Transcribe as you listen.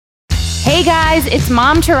Hey guys, it's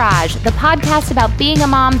Momtourage, the podcast about being a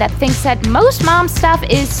mom that thinks that most mom stuff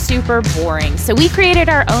is super boring. So we created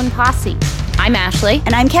our own posse. I'm Ashley.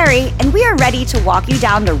 And I'm Carrie, and we are ready to walk you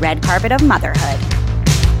down the red carpet of motherhood.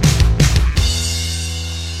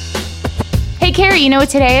 Hey Carrie, you know what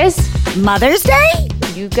today is? Mother's Day?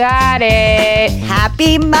 You got it.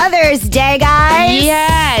 Happy Mother's Day, guys.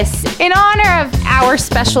 Yes. In honor of our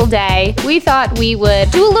special day, we thought we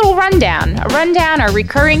would do a little rundown. A rundown, our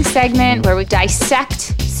recurring segment where we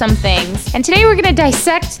dissect some things. And today we're going to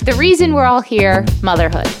dissect the reason we're all here,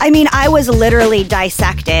 motherhood. I mean, I was literally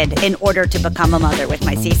dissected in order to become a mother with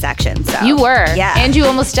my C-section. So You were. Yeah. And you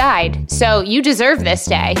almost died. So you deserve this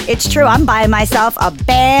day. It's true. I'm buying myself a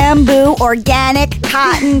bamboo organic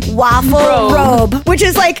cotton waffle robe, which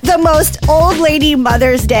is like the most old lady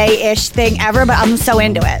Mother's Day-ish thing ever, but I'm so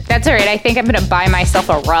into it. That's all right. I think I'm going to buy myself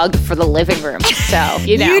a rug for the living room. So,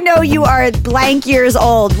 you know. You know you are blank years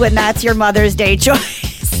old when that's your Mother's Day choice.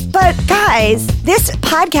 But guys, this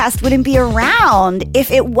podcast wouldn't be around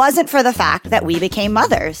if it wasn't for the fact that we became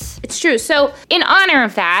mothers. It's true. So, in honor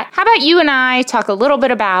of that, how about you and I talk a little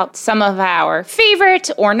bit about some of our favorite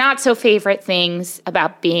or not so favorite things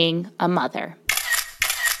about being a mother?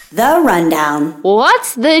 The rundown.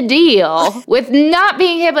 What's the deal with not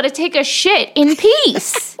being able to take a shit in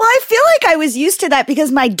peace? Well, I feel like I was used to that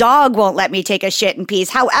because my dog won't let me take a shit in peace.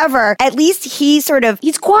 However, at least he's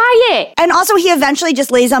quiet. And also he eventually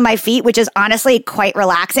just lays on my feet, which is honestly quite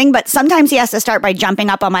relaxing. But sometimes he has to start by jumping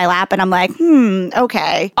up on my lap and I'm like,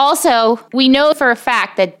 okay. Also, we know for a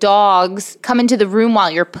fact that dogs come into the room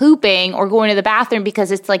while you're pooping or going to the bathroom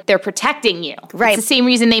because it's like they're protecting you. Right. It's the same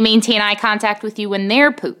reason they maintain eye contact with you when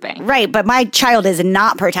they're pooping. Right, but my child is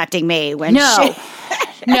not protecting me when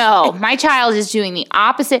No, my child is doing the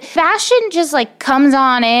opposite. Sebastian just like comes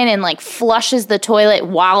on in and like flushes the toilet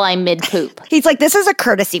while I'm mid-poop. He's like, this is a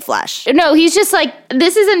courtesy flush. No, he's just like,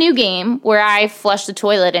 this is a new game where I flush the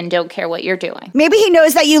toilet and don't care what you're doing. Maybe he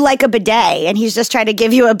knows that you like a bidet and he's just trying to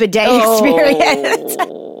give you a bidet experience.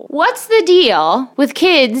 What's the deal with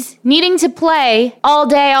kids needing to play all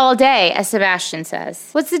day, as Sebastian says?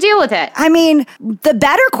 What's the deal with it? I mean, the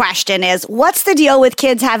better question is, what's the deal with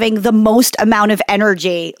kids having the most amount of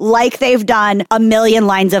energy like they've done a million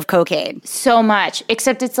lines of cocaine? So much,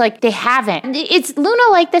 except it's like they haven't. It's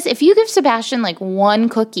Luna like this. If you give Sebastian like one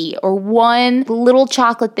cookie or one little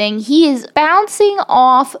chocolate thing, he is bouncing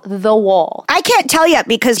off the wall. I can't tell yet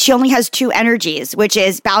because she only has two energies, which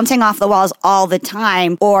is bouncing off the walls all the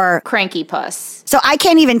time or cranky puss. So I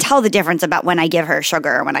can't even tell the difference about when I give her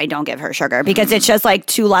sugar or when I don't give her sugar because it's just like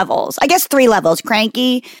two levels. I guess three levels: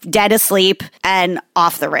 cranky, dead asleep, and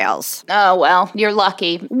off the rails. Oh, well, you're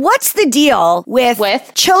lucky. What's the deal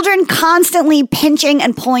with children constantly pinching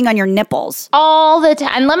and pulling on your nipples? All the time.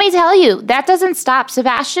 And let me tell you, that doesn't stop.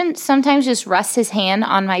 Sebastian sometimes just rests his hand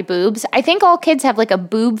on my boobs. I think all kids have like a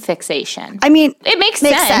boob fixation. I mean, it makes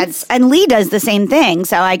sense. And Lee does the same thing,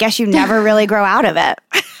 so I guess you never really grow out of it.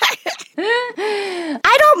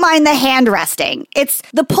 I don't mind the hand resting. It's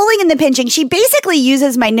the pulling and the pinching. She basically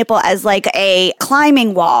uses my nipple as like a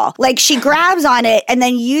climbing wall. Like she grabs on it and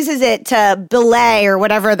then uses it to belay or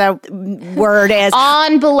whatever the word is.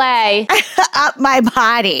 On belay. Up my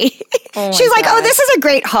body. She's like, oh, this is a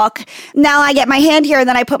great hook. Now I get my hand here and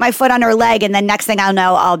then I put my foot on her leg and then next thing I'll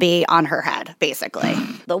know, I'll be on her head, basically.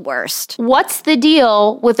 The worst. What's the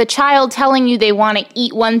deal with a child telling you they want to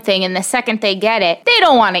eat one thing and the second they get it, they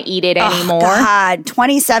don't want to eat it anymore? Oh, God,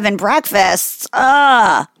 27 breakfasts.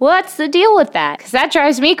 Ugh. What's the deal with that? Because that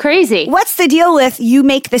drives me crazy. What's the deal with you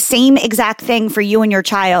make the same exact thing for you and your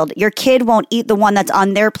child? Your kid won't eat the one that's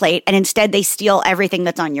on their plate, and instead they steal everything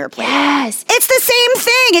that's on your plate. Yes. It's the same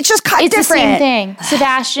thing. It's just cut different. It's the same thing.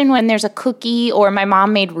 Sebastian, when there's a cookie, or my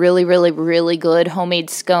mom made really, really, really good homemade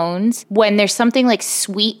scones, when there's something like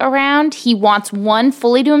sweet around, he wants one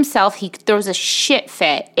fully to himself. He throws a shit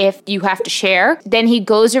fit if you have to share. Then he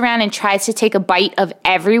goes around and tries to take a bite of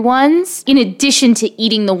everyone's in addition to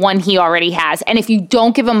eating the one he already has. And if you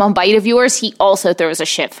don't give him a bite of yours, he also throws a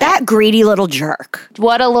shit fit. That greedy little jerk.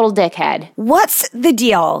 What a little dickhead. What's the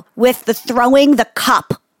deal with the throwing the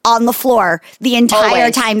cup on the floor the entire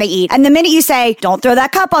time they eat? And the minute you say, don't throw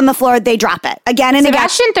that cup on the floor, they drop it. Again and again.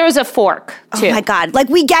 Sebastian throws a fork, too. Oh my God. Like,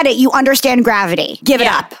 we get it. You understand gravity. Give it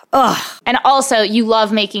up. Ugh. And also, you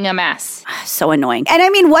love making a mess. So annoying. And I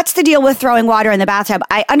mean, what's the deal with throwing water in the bathtub?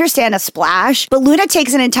 I understand a splash, but Luna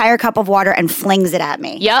takes an entire cup of water and flings it at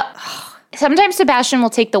me. Yep. Sometimes Sebastian will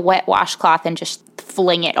take the wet washcloth and just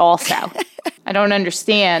fling it also. I don't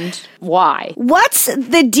understand why. What's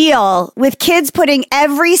the deal with kids putting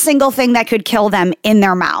every single thing that could kill them in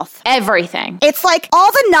their mouth? Everything. It's like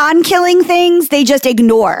all the non-killing things they just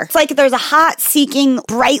ignore. It's like there's a hot seeking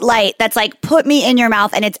bright light that's like, put me in your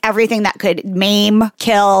mouth, and it's everything that could maim,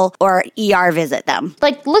 kill, or ER visit them.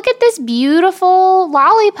 Like, look at this beautiful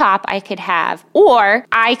lollipop I could have. Or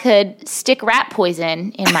I could stick rat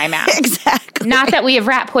poison in my mouth. Exactly. Not that we have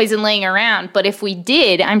rat poison laying around, but if we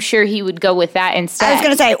did, I'm sure he would go with that instead. I was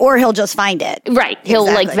going to say, or he'll just find it. Right. He'll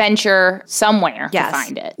Exactly. like venture somewhere to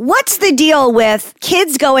find it. What's the deal with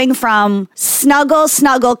kids going from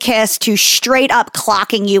snuggle, kiss to straight up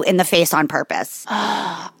clocking you in the face on purpose?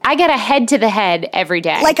 I get a head to the head every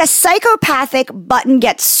day. Like a psychopathic button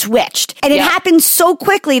gets switched. And it Yep. happens so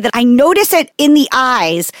quickly that I notice it in the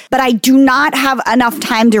eyes, but I do not have enough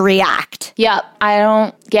time to react. Yep, I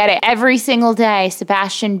don't get it. Every single day,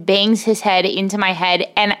 Sebastian bangs his head into my head,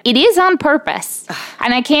 and it is on purpose.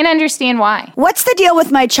 And I can't understand why. What's the deal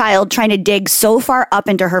with my child trying to dig so far up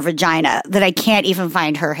into her vagina that I can't even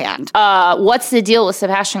find her hand? What's the deal with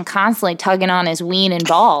Sebastian constantly tugging on his ween and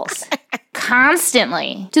balls?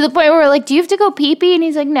 Constantly. To the point where we're like, do you have to go pee-pee? And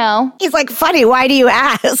he's like, no. He's like, funny, why do you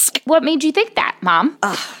ask? What made you think that, Mom?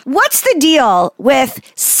 What's the deal with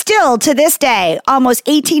still to this day, almost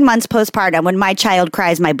 18 months postpartum, when my child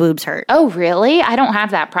cries my boobs hurt? Oh, really? I don't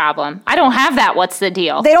have that problem. I don't have that. What's the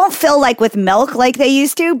deal? They don't fill like with milk like they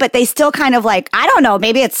used to, but they still kind of like, I don't know,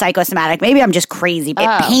 maybe it's psychosomatic. Maybe I'm just crazy.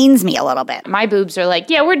 It pains me a little bit. My boobs are like,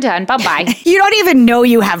 yeah, we're done. Bye-bye. You don't even know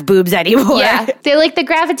you have boobs anymore. Yeah. They're like the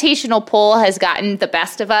gravitational pull has gotten the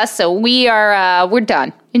best of us, so we're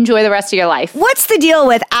done. Enjoy the rest of your life. What's the deal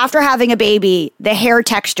with after having a baby, the hair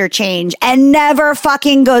texture change and never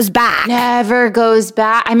fucking goes back? Never goes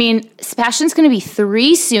back. I mean, Sebastian's going to be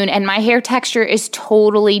 3 soon, and my hair texture is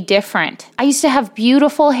totally different. I used to have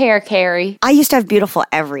beautiful hair, Carrie. I used to have beautiful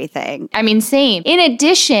everything. I mean, same. In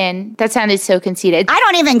addition, that sounded so conceited. I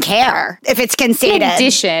don't even care if it's conceited. In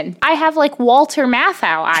addition, I have like Walter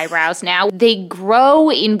Matthau eyebrows now. They grow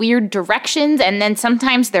in weird directions, and then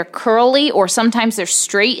sometimes they're curly or sometimes they're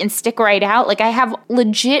straight and stick right out. Like I have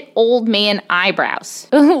legit old man eyebrows.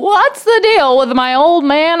 What's the deal with my old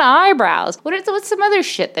man eyebrows? What's some other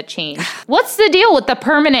shit that changed? What's the deal with the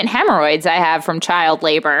permanent hemorrhoids I have from child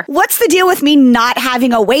labor? What's the deal with me not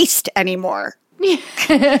having a waist anymore?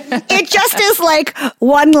 It just is like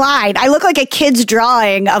one line. I look like a kid's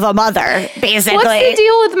drawing of a mother, basically. What's the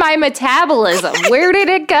deal with my metabolism? Where did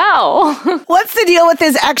it go? What's the deal with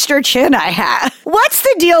this extra chin I have? What's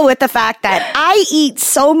the deal with the fact that I eat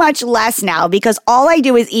so much less now because all I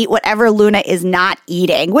do is eat whatever Luna is not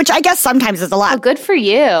eating, which I guess sometimes is a lot. Oh, good for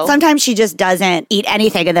you. Sometimes she just doesn't eat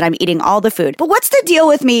anything and then I'm eating all the food. But what's the deal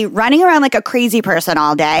with me running around like a crazy person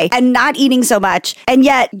all day and not eating so much and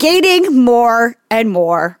yet gaining more and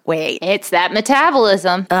more weight? It's that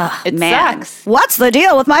metabolism. It sucks. What's the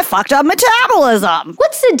deal with my fucked up metabolism?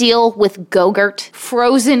 What's the deal with Go-Gurt,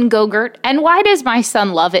 frozen Go-Gurt? And why does my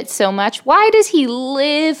son love it so much? Why does he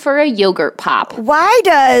live for a yogurt pop? Why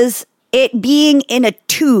does it being in a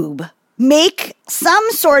tube make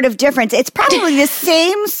some sort of difference? It's probably the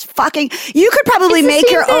same fucking... You could probably It's the make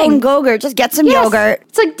same your thing. own Go-Gurt. Just get some Yes. yogurt.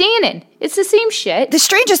 It's like Dannon. It's the same shit. The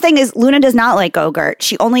strangest thing is Luna does not like Go-Gurt.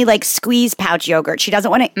 She only likes squeeze pouch yogurt. She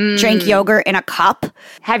doesn't want to drink yogurt in a cup.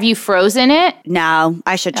 Have you frozen it? No,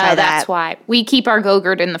 I should try Oh, that. that's why. We keep our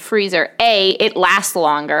Go-Gurt in the freezer. A, it lasts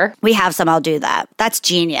longer. We have some. I'll do that. That's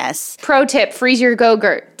genius. Pro tip, freeze your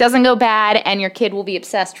Go-Gurt. Doesn't go bad, and your kid will be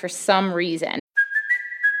obsessed for some reason.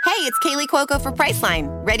 Hey, it's Kaylee Cuoco for Priceline.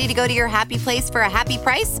 Ready to go to your happy place for a happy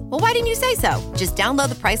price? Well, why didn't you say so? Just download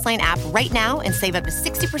the Priceline app right now and save up to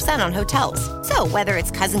 60% on hotels. So whether it's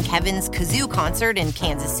Cousin Kevin's Kazoo Concert in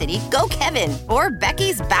Kansas City, go Kevin, or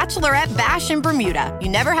Becky's Bachelorette Bash in Bermuda, you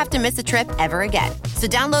never have to miss a trip ever again. So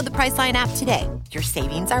download the Priceline app today. Your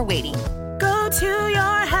savings are waiting. Go to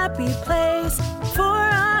your happy place for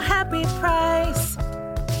a happy price.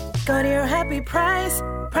 Go to your happy price,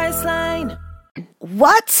 Priceline.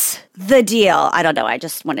 What's the deal? I don't know. I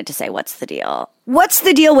just wanted to say, what's the deal? What's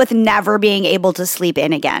the deal with never being able to sleep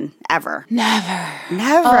in again? Ever.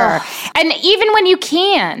 Never. And even when you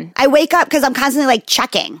can. I wake up because I'm constantly like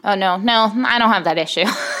checking. Oh, no, I don't have that issue.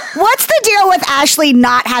 What's the deal with Ashley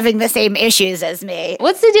not having the same issues as me?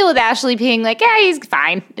 What's the deal with Ashley being like, yeah, he's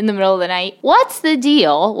fine in the middle of the night? What's the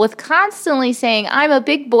deal with constantly saying, I'm a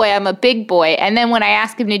big boy, and then when I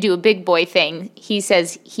ask him to do a big boy thing, he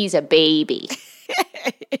says he's a baby?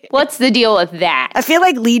 What's the deal with that? I feel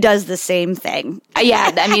like Lee does the same thing.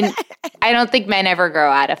 Yeah, I mean, I don't think men ever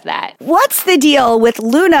grow out of that. What's the deal with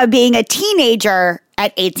Luna being a teenager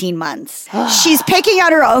at 18 months. She's picking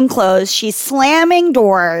out her own clothes. She's slamming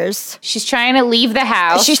doors. She's trying to leave the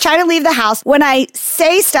house. She's trying to leave the house. When I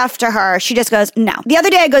say stuff to her, she just goes, no. The other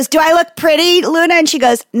day I goes, do I look pretty, Luna? And she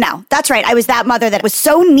goes, no. That's right. I was that mother that was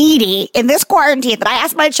so needy in this quarantine that I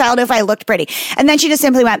asked my child if I looked pretty. And then she just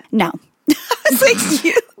simply went, no. I was like,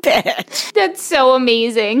 you bitch. That's so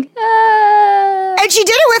amazing. And she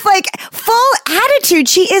did it with like full attitude.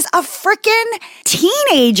 She is a freaking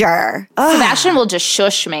teenager. Sebastian will just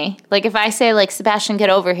shush me. Like if I say like, Sebastian, get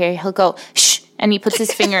over here, he'll go, shh. And he puts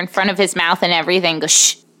his finger in front of his mouth and everything, goes,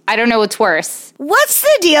 shh. I don't know what's worse. What's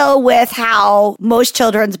the deal with how most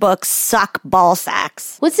children's books suck ball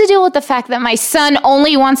sacks? What's the deal with the fact that my son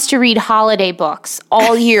only wants to read holiday books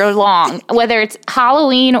all year long, whether it's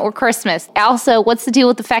Halloween or Christmas? Also, what's the deal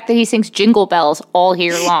with the fact that he sings Jingle Bells all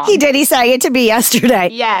year long? He did. He sang it to me yesterday.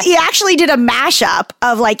 Yes. He actually did a mashup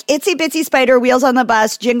of like Itsy Bitsy Spider, Wheels on the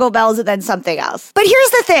Bus, Jingle Bells, and then something else. But here's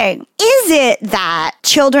the thing. Is it that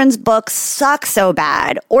children's books suck so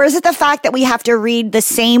bad? Or is it the fact that we have to read the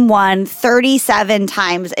same one 37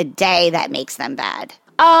 times a day that makes them bad?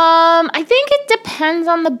 I think it depends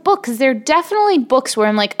on the book, because there are definitely books where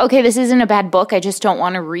I'm like, okay, this isn't a bad book, I just don't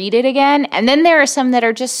want to read it again. And then there are some that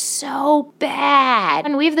are just so bad.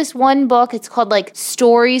 And we have this one book, it's called like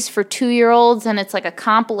Stories for 2-Year-Olds, and it's like a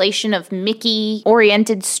compilation of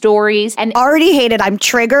Mickey-oriented stories. And Already hate it. I'm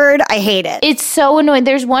triggered. I hate it. it's so annoying.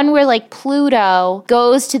 There's one where like Pluto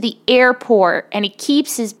goes to the airport and he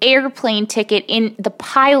keeps his airplane ticket in the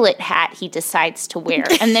pilot hat he decides to wear.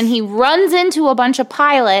 And then he runs into a bunch of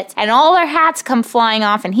pilots and all their hats come flying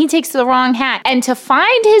off and he takes the wrong hat. And to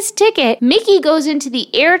find his ticket, Mickey goes into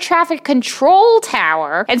the air traffic control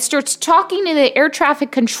tower and starts talking to the air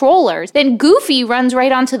traffic controllers. Then Goofy runs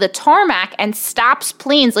right onto the tarmac and stops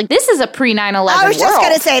planes. Like, this is a pre-9/11 world. I was just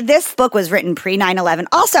going to say, this book was written pre-9/11.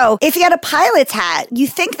 Also, if he had a pilot's hat, you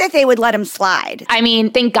think that they would let him slide. I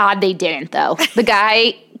mean, thank God they didn't, though. The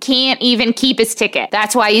guy can't even keep his ticket.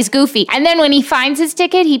 That's why he's goofy. And then when he finds his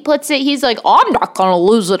ticket, he's like, I'm not gonna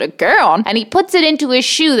lose it again. And he puts it into his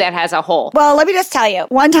shoe that has a hole. Well, let me just tell you,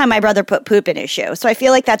 one time my brother put poop in his shoe, so I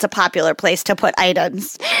feel like that's a popular place to put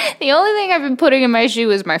items. The only thing I've been putting in my shoe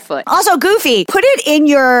is my foot. Also, Goofy, put it in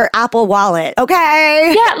your Apple Wallet,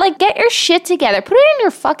 okay? Yeah, like, get your shit together. Put it in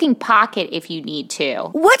your fucking pocket if you need to.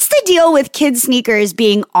 What's the deal with kids' sneakers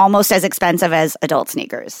being almost as expensive as adult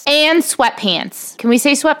sneakers? And sweatpants. Can we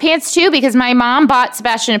say sweatpants too? Because my mom bought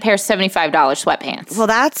Sebastian a pair of $75 sweatpants. Well,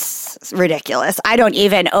 that's ridiculous. I don't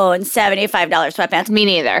even own $75 sweatpants. Me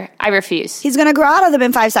neither. I refuse. He's going to grow out of them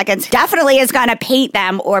in 5 seconds. Definitely is going to paint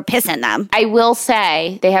them or piss in them. I will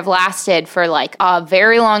say they have lasted for like a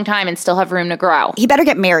very long time and still have room to grow. He better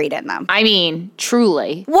get married in them. I mean,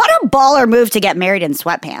 truly. What a baller move to get married in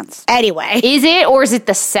sweatpants. Anyway. Is it, or is it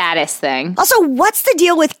the saddest thing? Also, what's the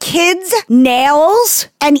deal with kids' nails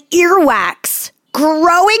and earwax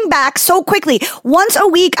growing back so quickly? Once a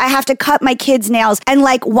week, I have to cut my kids' nails, and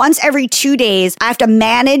like once every 2 days, I have to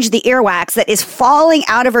manage the earwax that is falling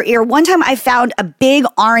out of her ear. One time, I found a big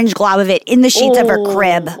orange glob of it in the sheets of her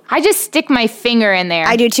crib. I just stick my finger in there.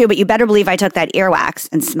 I do too, but you better believe I took that earwax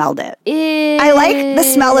and smelled it. I like the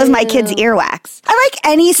smell of my kids' earwax. I like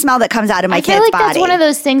any smell that comes out of my kid's body. I feel like that's one of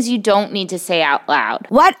those things you don't need to say out loud.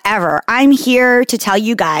 Whatever. I'm here to tell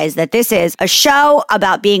you guys that this is a show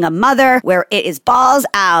about being a mother where it is balls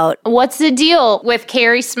out. What's the deal with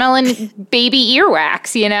Carrie smelling baby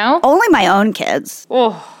earwax, you know? Only my own kids.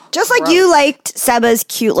 Oh. Just like you liked Seba's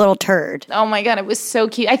cute little turd. Oh my God, it was so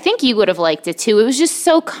cute. I think you would have liked it too. It was just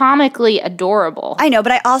so comically adorable. I know,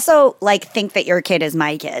 but I also think that your kid is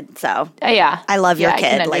my kid. So yeah, I love your kid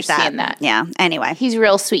I can like that. understand that. Yeah. Anyway, he's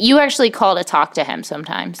real sweet. You actually call to talk to him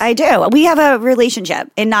sometimes. I do. We have a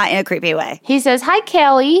relationship, and not in a creepy way. He says, "Hi,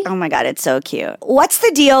 Kelly." Oh my God, it's so cute. What's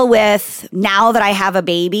the deal with now that I have a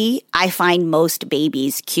baby? I find most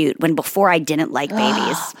babies cute when before I didn't like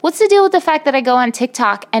babies. What's the deal with the fact that I go on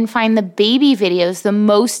TikTok and find the baby videos the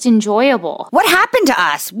most enjoyable? What happened to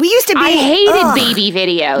us? We used to be... I hated baby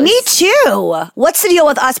videos. Me too. What's the deal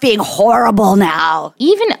with us being horrible now?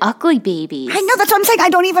 Even ugly babies. I know, that's what I'm saying. I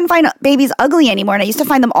don't even find babies ugly anymore, and I used to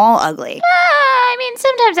find them all ugly. I mean,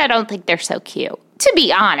 sometimes I don't think they're so cute. To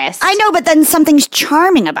be honest. I know, but then something's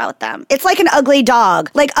charming about them. It's like an ugly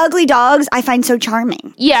dog. Like ugly dogs, I find so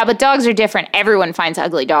charming. Yeah, but dogs are different. Everyone finds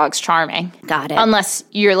ugly dogs charming. Got it. Unless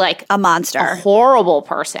you're like a monster. A horrible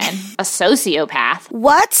person. A sociopath.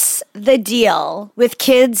 What's the deal with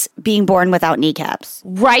kids being born without kneecaps?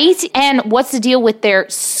 Right? And what's the deal with their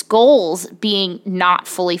skulls being not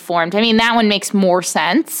fully formed? I mean, that one makes more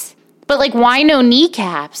sense. But, like, why no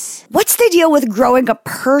kneecaps? What's the deal with growing a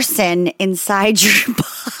person inside your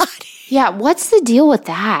body? Yeah, what's the deal with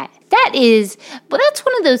that? That's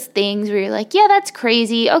one of those things where you're like, yeah, that's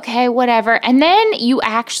crazy. Okay, whatever. And then you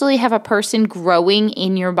actually have a person growing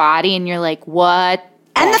in your body and you're like, what?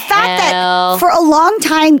 And the fact that for a long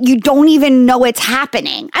time, you don't even know it's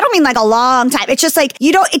happening. I don't mean like a long time. It's just like,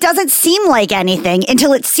 it doesn't seem like anything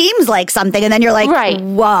until it seems like something. And then you're like,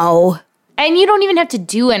 whoa. And you don't even have to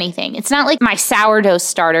do anything. It's not like my sourdough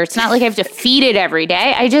starter. It's not like I have to feed it every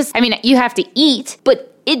day. You have to eat, but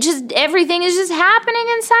everything is just happening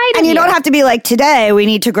inside and you don't have to be like, today we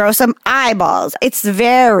need to grow some eyeballs. It's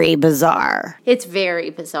very bizarre. It's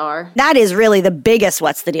very bizarre. That is really the biggest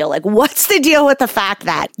what's the deal. Like, what's the deal with the fact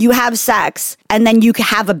that you have sex and then you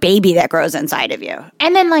have a baby that grows inside of you?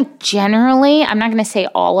 And then like generally, I'm not going to say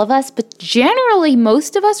all of us, but generally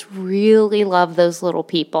most of us really love those little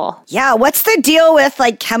people. Yeah, what's the deal with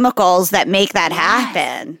like chemicals that make that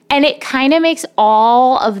happen? And it kind of makes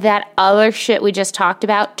all of that other shit we just talked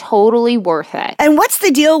about totally worth it. And what's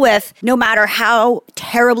the deal with no matter how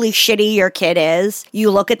terribly shitty your kid is,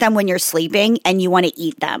 you look at them when you're sleeping and you want to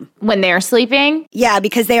eat them? When they're sleeping? Yeah,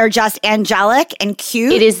 because they are just angelic and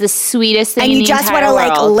cute. It is the sweetest thing in the entire world. And you just want to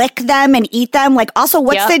like lick them and eat them. Like also,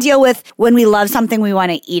 what's the deal with when we love something, we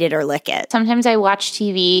want to eat it or lick it? Sometimes I watch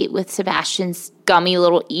TV with Sebastian's gummy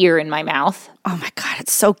little ear in my mouth. Oh my God,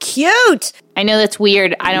 it's so cute. I know that's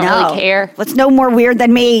weird. I don't really care. What's no more weird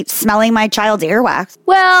than me smelling my child's earwax?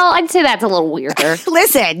 Well, I'd say that's a little weirder.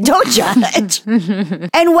 Listen, don't judge.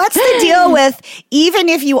 And what's the deal with, even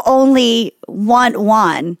if you only want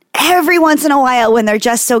one, every once in a while when they're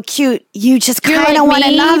just so cute, you just kind of want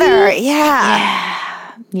another.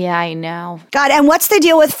 Yeah, I know. God, and what's the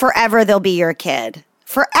deal with forever they'll be your kid?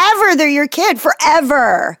 Forever they're your kid.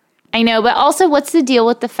 Forever. I know, but also what's the deal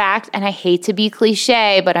with the fact, and I hate to be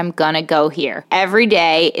cliche, but I'm gonna go here. Every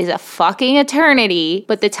day is a fucking eternity,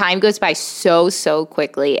 but the time goes by so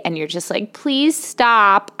quickly, and you're just like, please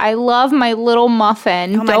stop. I love my little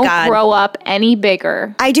muffin. Don't grow up any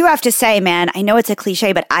bigger. I do have to say, man, I know it's a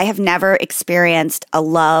cliche, but I have never experienced a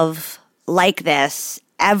love like this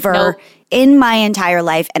ever in my entire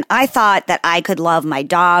life. And I thought that I could love my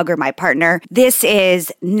dog or my partner. This is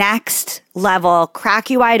next level, crack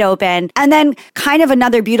you wide open. And then kind of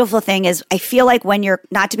another beautiful thing is I feel like when you're,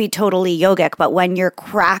 not to be totally yogic, but when you're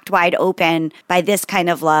cracked wide open by this kind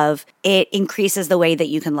of love, it increases the way that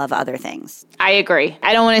you can love other things. I agree.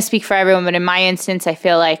 I don't want to speak for everyone, but in my instance, I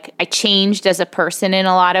feel like I changed as a person in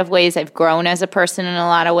a lot of ways. I've grown as a person in a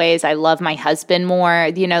lot of ways. I love my husband more.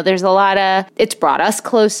 There's a lot of, it's brought us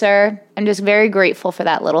closer. I'm just very grateful for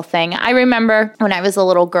that little thing. I remember when I was a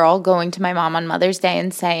little girl going to my mom on Mother's Day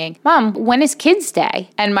and saying, Mom, when is Kids Day?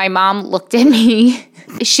 And my mom looked at me.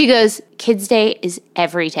 She goes, Kids Day is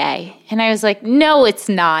every day. And I was like, no, it's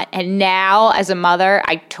not. And now as a mother,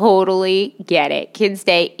 I totally get it. Kids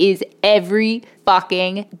Day is every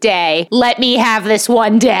fucking day. Let me have this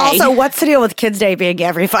one day. Also, what's the deal with Kids Day being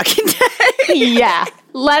every fucking day? Yeah.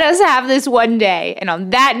 Let us have this one day. And on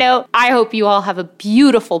that note, I hope you all have a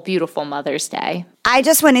beautiful, beautiful Mother's Day. I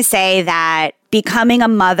just want to say that becoming a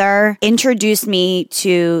mother introduced me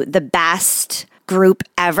to the best group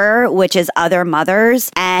ever, which is other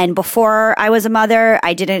mothers. And before I was a mother,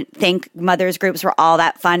 I didn't think mothers groups were all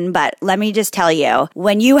that fun. But let me just tell you,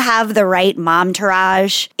 when you have the right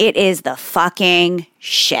momtourage, it is the fucking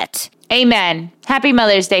shit. Amen. Happy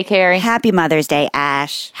Mother's Day, Carrie. Happy Mother's Day,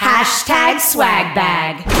 Ash. Hashtag swag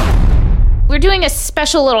bag. We're doing a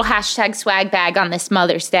special little hashtag swag bag on this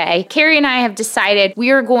Mother's Day. Carrie and I have decided we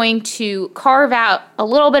are going to carve out a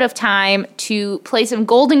little bit of time to play some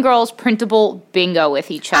Golden Girls printable bingo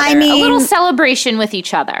with each other. I mean, a little celebration with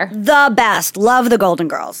each other. The best. Love the Golden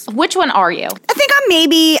Girls. Which one are you? I think I'm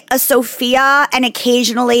maybe a Sophia and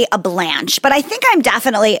occasionally a Blanche, but I think I'm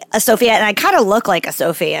definitely a Sophia, and I kind of look like a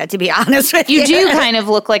Sophia, to be honest with you. You do kind of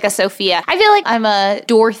look like a Sophia. I feel like I'm a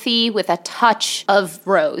Dorothy with a touch of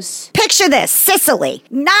Rose. Picture this. Sicily,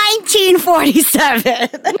 1947.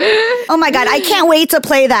 Oh my God, I can't wait to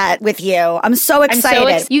play that with you. I'm so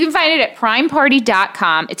excited. You can find it at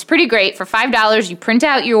primeparty.com. It's pretty great. For $5, you print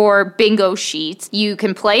out your bingo sheets. You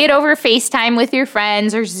can play it over FaceTime with your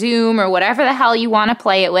friends or Zoom or whatever the hell you want to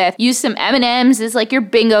play it with. Use some M&Ms as like your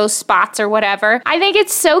bingo spots or whatever. I think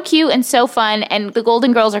it's so cute and so fun, and the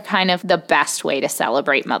Golden Girls are kind of the best way to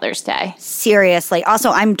celebrate Mother's Day. Seriously. Also,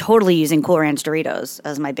 I'm totally using Cool Ranch Doritos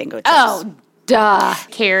as my bingo chips. Oh, Duh.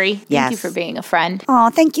 Carrie, thank Yes. you for being a friend. Oh,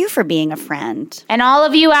 thank you for being a friend. And all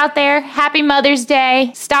of you out there, happy Mother's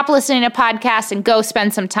Day. Stop listening to podcasts and go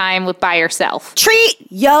spend some time by yourself.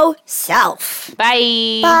 Treat yourself.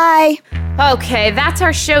 Bye. Bye. Okay, that's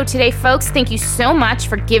our show today, folks. Thank you so much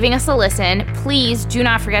for giving us a listen. Please do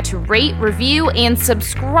not forget to rate, review, and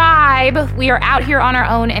subscribe. We are out here on our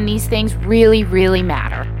own, and these things really, really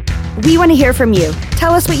matter. We want to hear from you.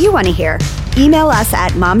 Tell us what you want to hear. Email us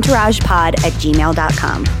at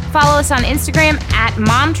momtouragepod@gmail.com. Follow us on Instagram at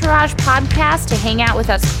Momtourage Podcast to hang out with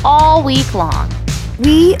us all week long.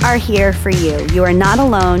 We are here for you. You are not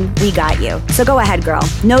alone. We got you. So go ahead, girl.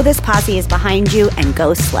 Know this posse is behind you and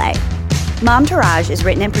go slay. Momtourage is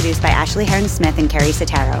written and produced by Ashley Heron-Smith and Carrie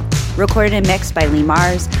Sotero. Recorded and mixed by Lee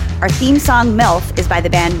Mars. Our theme song, MILF, is by the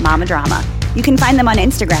band Mama Drama. You can find them on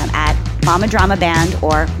Instagram at Mama Drama Band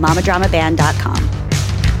or mamadramaband.com.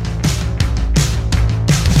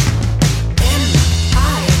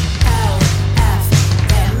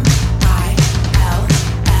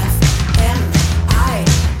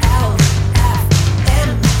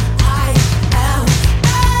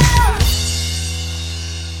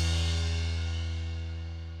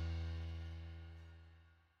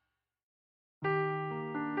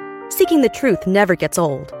 Seeking the truth never gets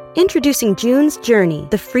old. Introducing June's Journey,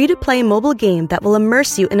 the free-to-play mobile game that will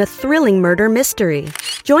immerse you in a thrilling murder mystery.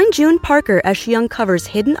 Join June Parker as she uncovers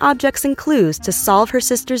hidden objects and clues to solve her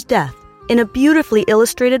sister's death in a beautifully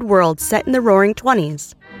illustrated world set in the Roaring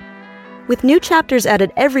 '20s. With new chapters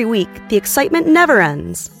added every week, the excitement never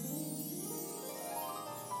ends.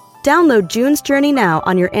 Download June's Journey now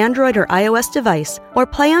on your Android or iOS device or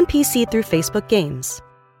play on PC through Facebook Games.